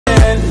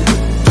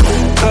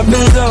I've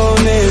been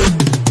zoning,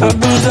 I've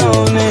been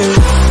zoning.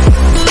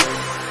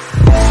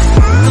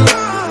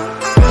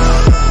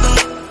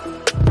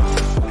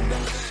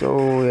 So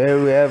here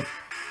we have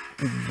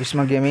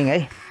Vsmagaming,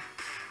 eh?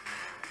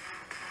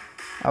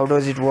 How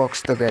does it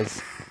works though,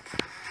 guys?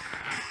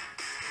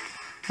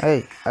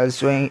 Hey, I'll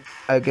show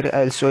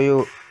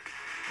you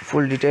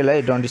full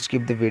detail. Don't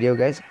skip the video,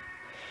 guys.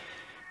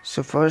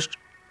 So first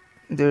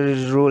there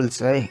is rules,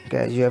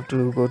 guys. You have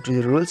to go to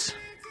the rules.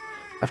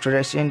 After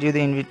I send you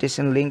the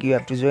invitation link, you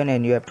have to join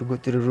and you have to go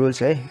to the rules,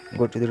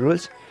 go to the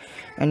rules,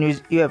 and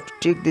you have to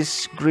tick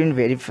this green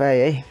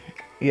verify,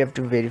 you have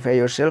to verify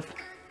yourself.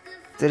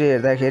 त्यसरी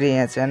हेर्दाखेरि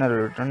यहाँ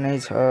च्यानलहरु टन्नै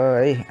छ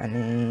है,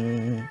 अनि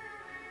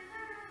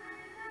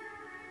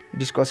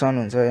discussion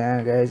हुन्छ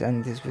यहाँ, guys.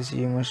 अनि त्यसपछि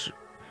you must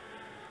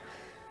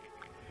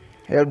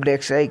help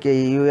desk, के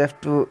you have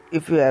to,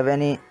 if you have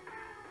any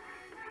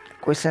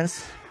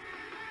questions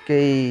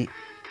केही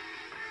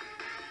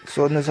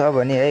सोध्नु छ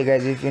भने है,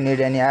 guys, if you need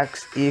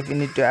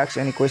to ask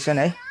any question,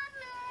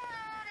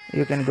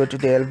 you can go to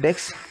the help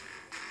desk,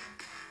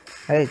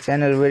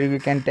 channel where you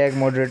can tag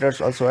moderators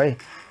also,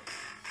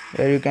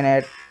 where you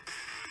can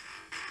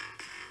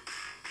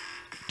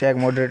tag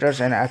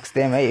moderators and ask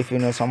them, if you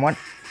know someone,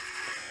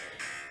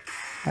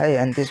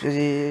 and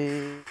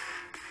त्यसपछि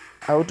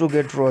how to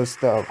get roles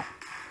the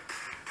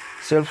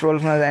self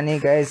roles ma jane,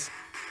 guys.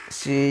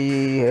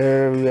 See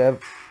here we have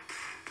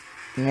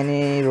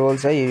many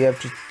roles, you have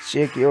to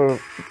check your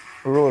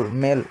role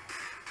male,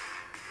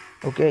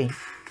 okay.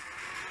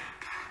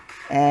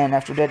 And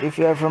after that, if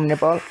you are from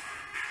Nepal,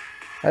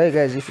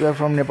 guys, if you are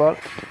from Nepal,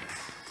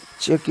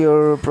 check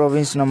your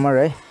province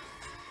number,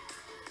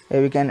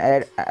 we can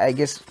add, I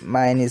guess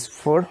mine is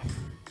 4.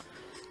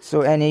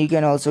 So, and you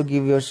can also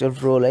give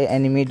yourself role,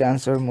 anime,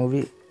 dancer,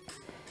 movie.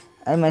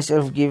 I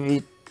myself give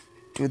it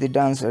to the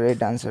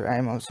dancer, I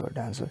am also a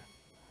dancer.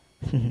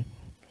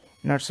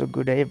 Not so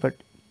good, but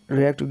you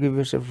have to give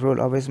yourself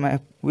role. Always,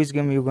 which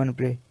game you gonna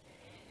play?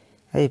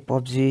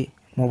 PUBG,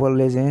 Mobile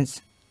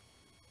Legends.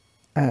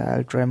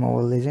 I'll try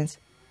Mobile Legends.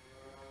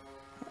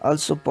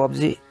 Also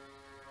PUBG,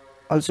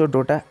 also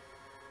Dota,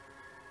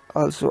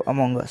 also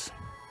Among Us.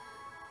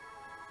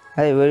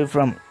 Where you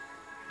from?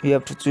 You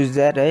have to choose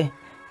that,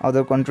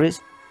 other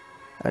countries,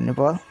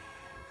 Nepal.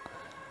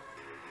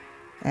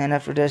 And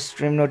after that,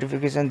 stream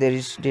notification, there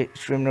is the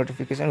stream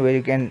notification where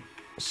you can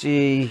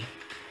see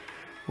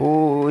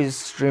who is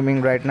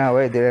streaming right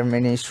now, there are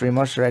many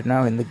streamers right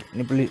now in the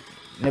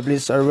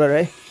Nepalese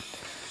server,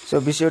 so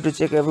be sure to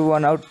check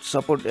everyone out,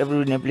 support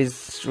every Nepalese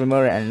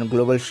streamer and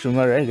global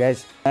streamer,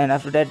 guys. And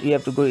after that, you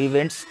have to go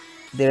events.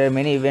 There are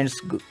many events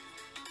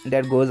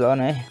that goes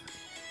on,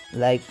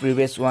 like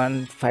previous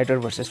one, fighter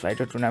versus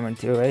fighter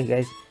tournament,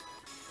 guys.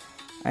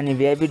 And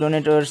VIP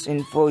donators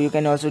info, you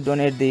can also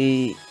donate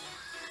the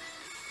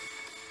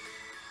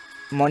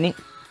money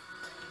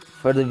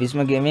for the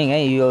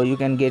Vsmagaming, you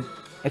can get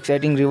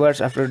exciting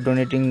rewards after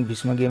donating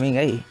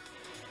Vsmagaming,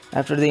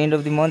 After the end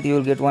of the month, you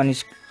will get one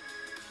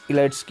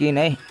elite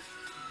skin,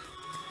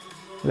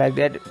 like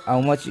that.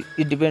 How much,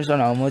 it depends on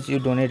how much you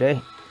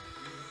donate,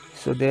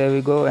 So there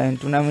we go.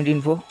 And tournament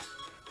info,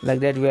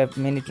 like that, we have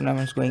many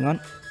tournaments going on.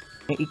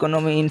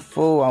 Economy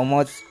info, how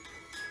much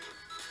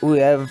we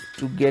have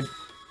to get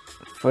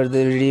for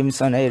the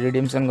redemption,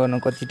 redemption गर्न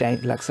कति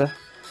time लाग्छ.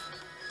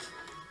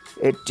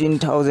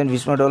 18,000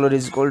 Vsmadollar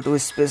is equal to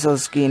special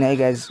skin,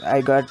 guys.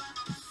 I got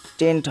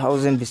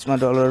 10,000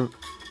 Vsmadollar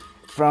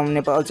from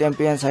Nepal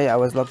champions, I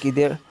was lucky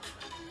there.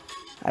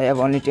 I have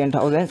only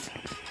 10,000.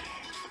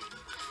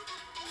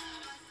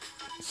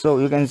 So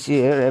you can see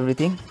here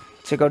everything.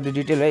 Check out the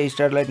detail,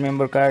 Starlight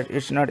member card,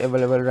 it's not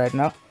available right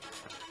now.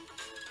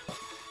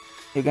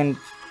 You can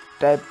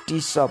type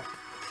T shop,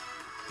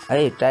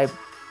 type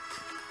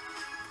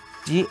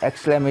T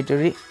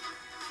exclamatory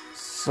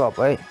shop,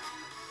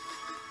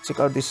 check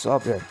out this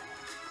shop here.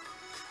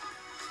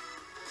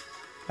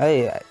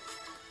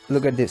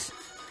 Look at this,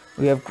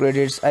 we have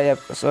credits.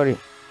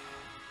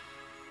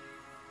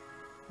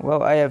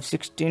 Wow, I have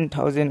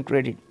 16,000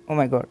 credit. Oh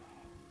my god.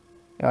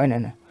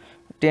 No.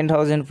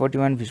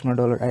 10,041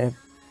 Vsmadollar I have.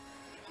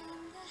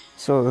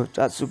 So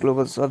Tatsu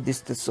Global Shop, this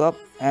is the shop.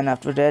 And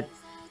after that,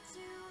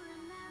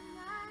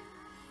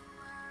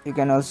 you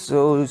can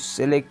also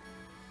select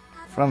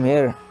from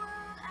here.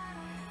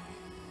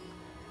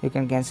 You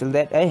can cancel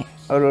that,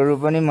 or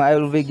I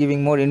will be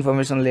giving more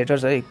information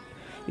later,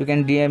 you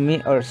can DM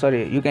me, or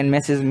you can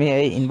message me,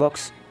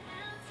 inbox.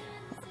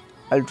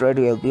 I'll try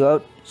to help you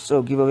out.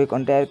 So giveaway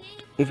contact,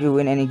 if you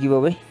win any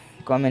giveaway,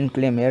 come and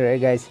claim here,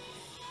 guys.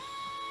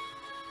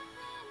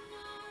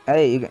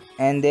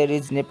 And there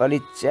is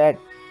Nepali chat.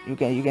 You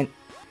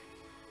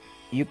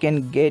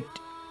can get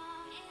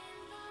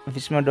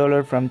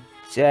Vsmadollar from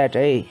chat,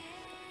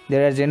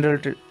 There are general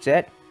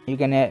chat. You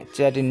can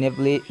chat in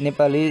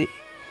Nepali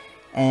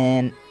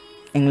and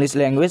English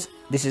language.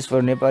 This is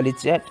for Nepali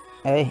chat,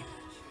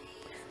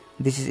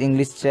 This is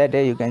English chat,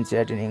 You can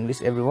chat in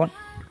English, everyone.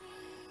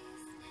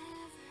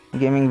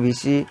 Gaming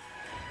VC.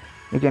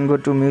 You can go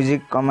to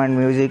music, command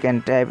music,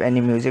 and type any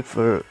music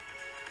for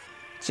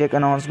check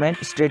announcement,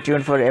 stay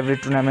tuned for every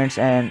tournaments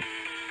and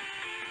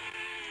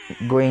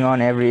going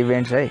on every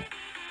events है.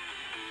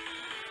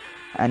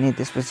 अनि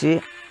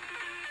त्यसपछि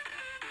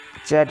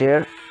chat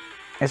here,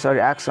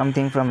 ask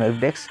something from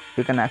helpdesk.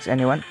 You can ask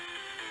anyone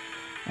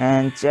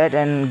and chat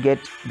and get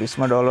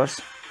Vsmadollars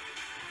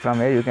from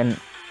here. You can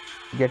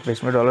get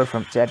Vsmadollar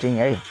from chatting,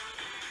 eh?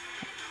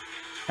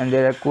 And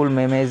there are cool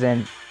memes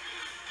and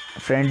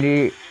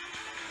friendly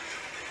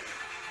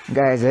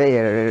guys,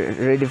 eh?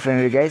 Really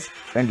friendly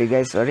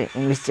guys, sorry.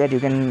 English chat, you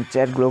can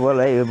chat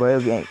global,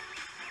 eh?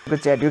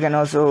 Chat, you can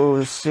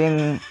also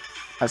sing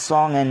a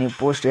song and you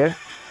post here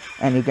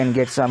and you can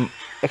get some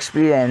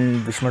XP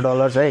and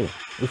Vsmadollars, eh?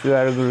 If you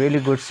are a really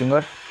good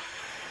singer,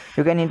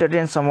 you can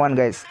entertain someone,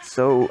 guys.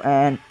 So,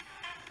 and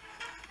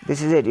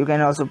this is it. You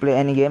can also play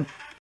any game.